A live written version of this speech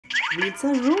Wheels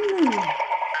are rolling.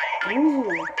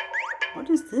 Oh, what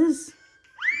is this?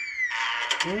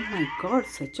 Oh my god,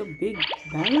 such a big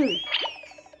barrel.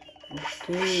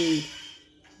 Okay,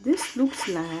 this looks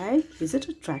like, is it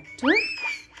a tractor?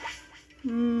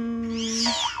 Hmm,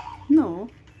 no,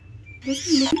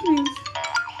 doesn't look like wheels.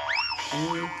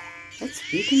 Okay, let's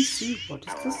wait and see what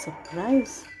is the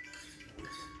surprise.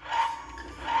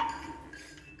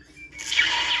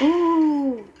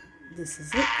 Oh, this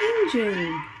is an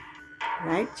engine.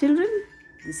 Right, children?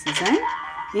 This is an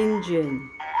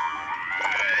engine.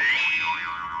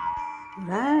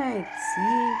 Right,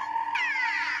 see?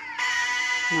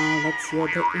 Now let's hear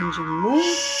the engine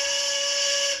move.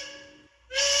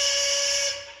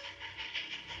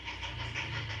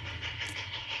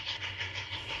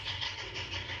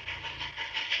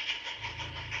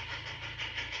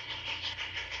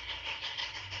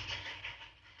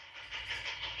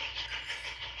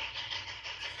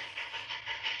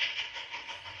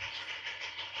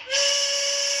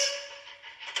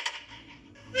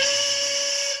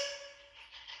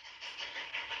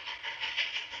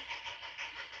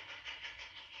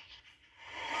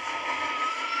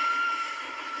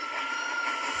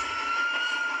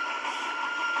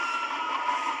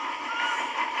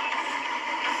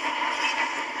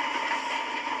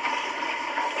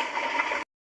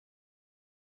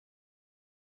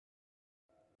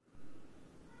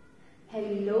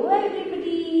 Hello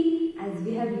everybody! As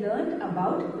we have learned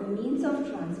about the means of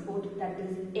transport, that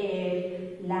is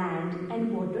air, land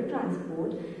and water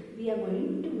transport, we are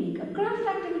going to make a craft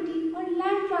activity on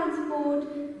land transport.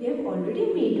 We have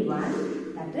already made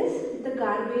one, that is the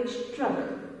garbage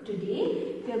truck.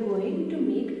 Today we are going to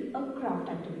make a craft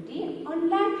activity on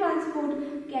land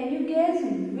transport. Can you guess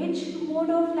which mode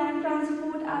of land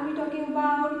transport are we talking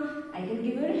about? I can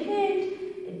give you a hint.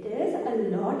 It is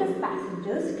a lot of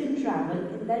passengers can travel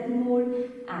in that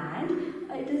mode and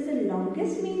it is the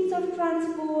longest means of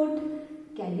transport.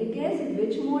 Can you guess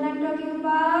which mode I am talking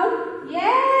about?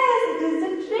 Yes, it is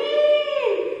the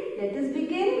train. Let us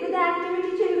begin with the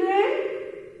activity, children.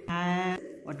 And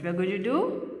what we are going to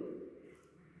do?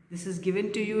 This is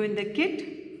given to you in the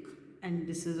kit, and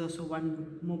this is also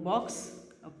one more box,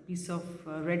 a piece of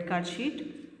red card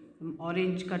sheet, some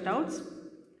orange cutouts,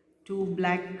 two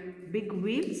black big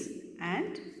wheels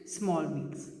and small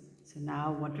wheels. So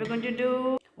now what we're going to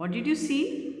do? What did you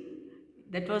see?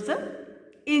 That was a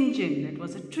engine, that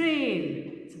was a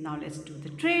train. So now let's do the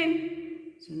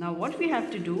train. So now what we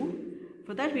have to do,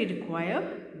 for that we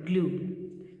require glue.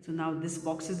 So now this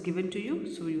box is given to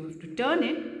you, so you have to turn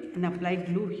it and apply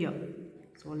glue here.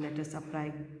 So let us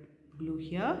apply glue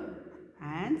here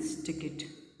and stick it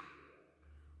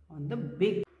on the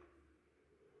big.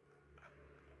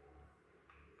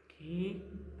 Okay,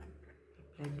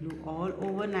 apply glue all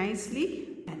over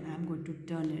nicely, and I'm going to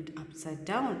turn it upside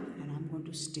down and I'm going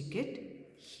to stick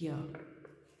it here.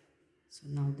 So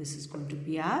now this is going to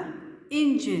be our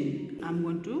engine. I'm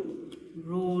going to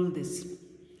roll this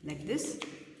like this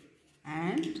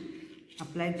and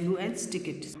apply glue and stick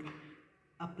it.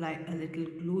 Apply a little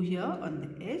glue here on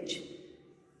the edge.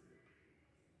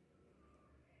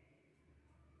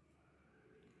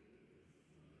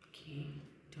 Okay,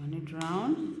 turn it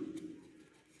round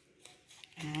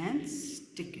and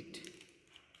stick it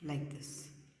like this.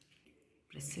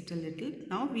 Press it a little.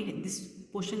 Now this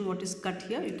portion what is cut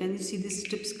here, you can see these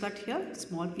strips cut here,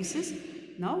 small pieces.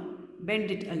 Now bend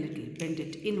it a little, bend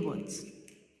it inwards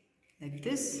like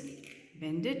this,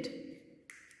 bend it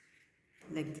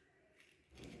like this.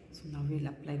 So now we'll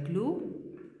apply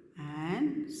glue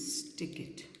and stick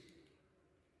it.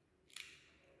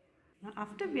 Now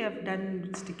after we have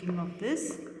done sticking of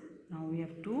this, now we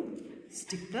have to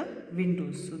stick the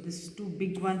windows. So these two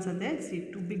big ones are there.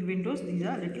 See, two big windows. These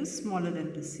are a little smaller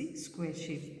than this. See, square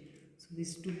shape. So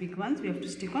these two big ones we have to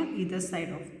stick on either side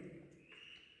of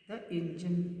the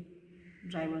engine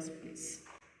driver's place.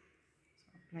 So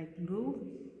apply glue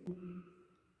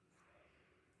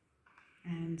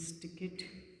and stick it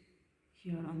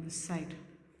here on the side.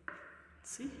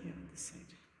 See, here on the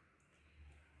side.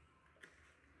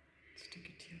 Stick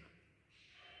it here.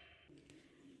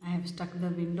 I have stuck the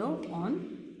window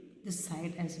on this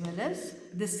side as well as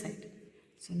this side.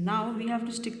 So now we have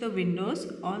to stick the windows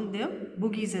on the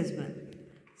bogies as well.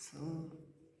 So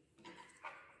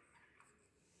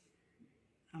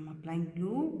I'm applying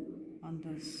glue on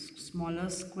the smaller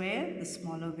square, the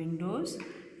smaller windows,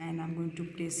 and I'm going to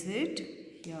place it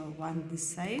here, one this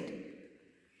side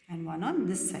and one on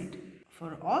this side.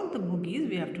 For all the bogies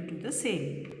we have to do the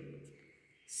same.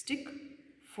 Stick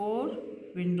 4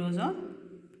 windows on,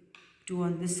 2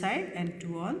 on this side and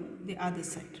 2 on the other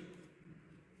side.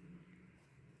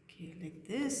 here like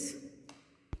this.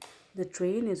 The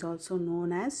train is also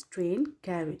known as train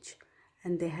carriage,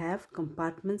 and they have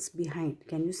compartments behind.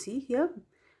 Can you see here?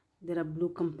 There are blue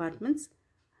compartments.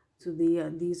 So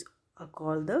these are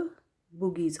called the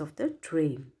bogies of the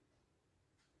train.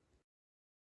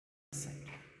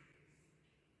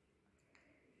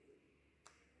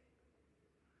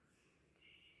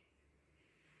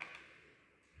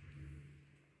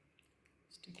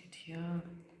 Stick it here.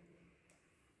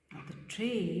 Now the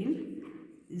train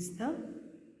is the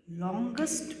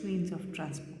longest means of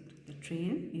transport. The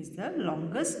train is the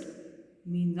longest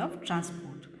means of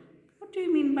transport. What do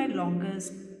you mean by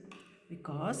longest?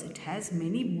 Because it has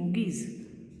many bogies,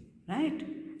 right?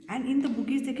 And in the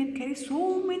bogies they can carry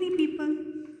so many people.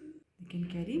 They can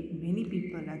carry many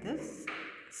people at the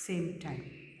same time.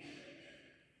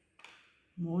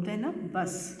 More than a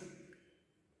bus.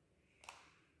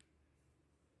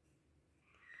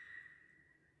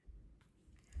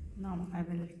 Now I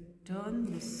will turn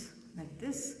this like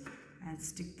this and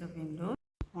stick the window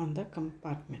on the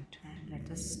compartment, and let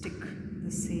us stick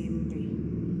the same way.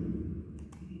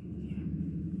 Here.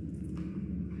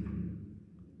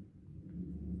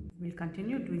 We'll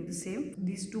continue doing the same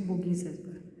these two bogies as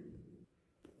well.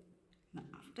 Now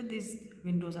after these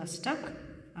windows are stuck,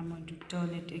 I'm going to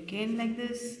turn it again like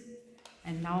this,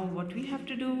 and now what we have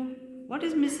to do, what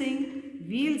is missing?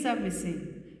 Wheels are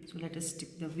missing. So let us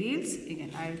stick the wheels.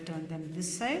 Again, I'll turn them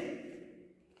this side.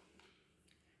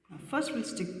 Now first we'll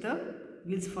stick the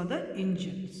wheels for the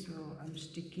engine. So I'm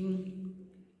sticking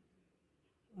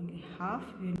only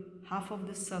half of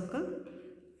this circle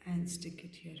and stick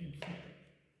it here in front.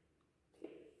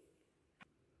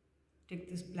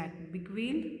 Take this black big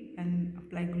wheel and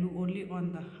apply glue only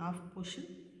on the half portion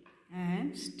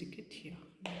and stick it here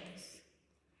like this.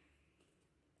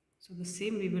 So the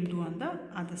same we will do on the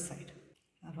other side.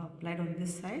 I've applied on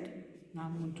this side. Now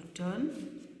I'm going to turn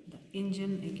the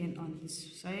engine again on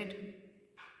this side.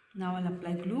 Now I'll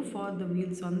apply glue for the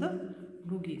wheels on the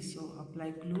bogies. So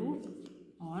apply glue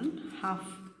on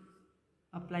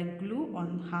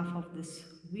half of this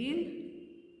wheel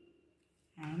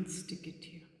and stick it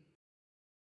here.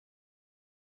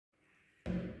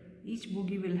 Each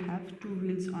bogie will have two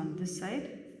wheels on this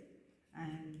side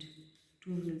and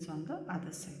two wheels on the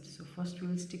other side. So first we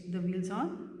will stick the wheels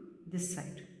on this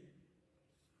side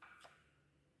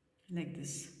like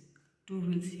this, two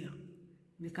wheels here.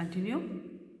 We'll continue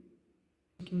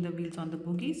sticking the wheels on the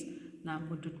bogies. Now I'm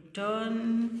going to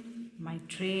turn my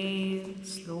train,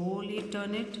 slowly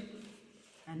turn it,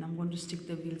 and I'm going to stick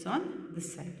the wheels on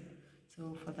this side.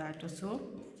 So for that also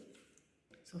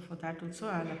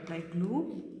I'll apply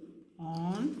glue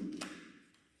on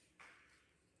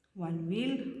one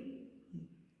wheel,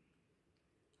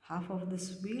 half of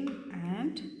this wheel,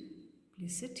 and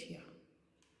place it here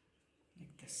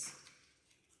like this.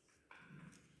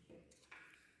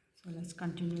 So let's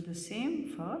continue the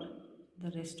same for the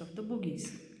rest of the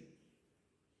bogies.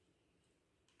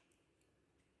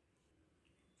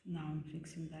 Now I'm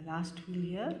fixing the last wheel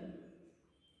here.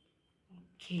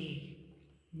 Okay,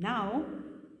 now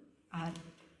our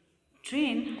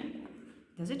train,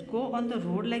 does it go on the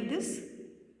road like this?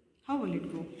 How will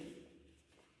it go?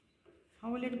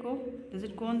 How will it go? Does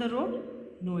it go on the road?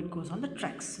 No, it goes on the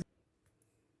tracks.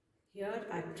 Here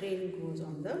our train goes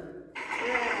on the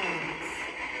tracks.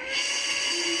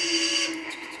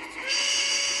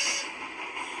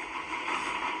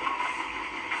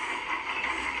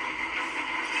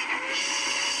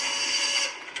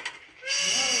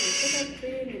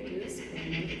 Train, it is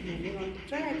moving on the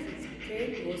tracks. Its train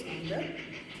goes on the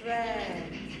track.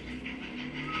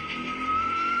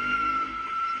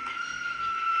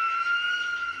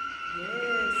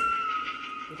 Yes,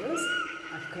 because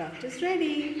our craft is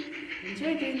ready.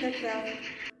 Enjoy doing the craft.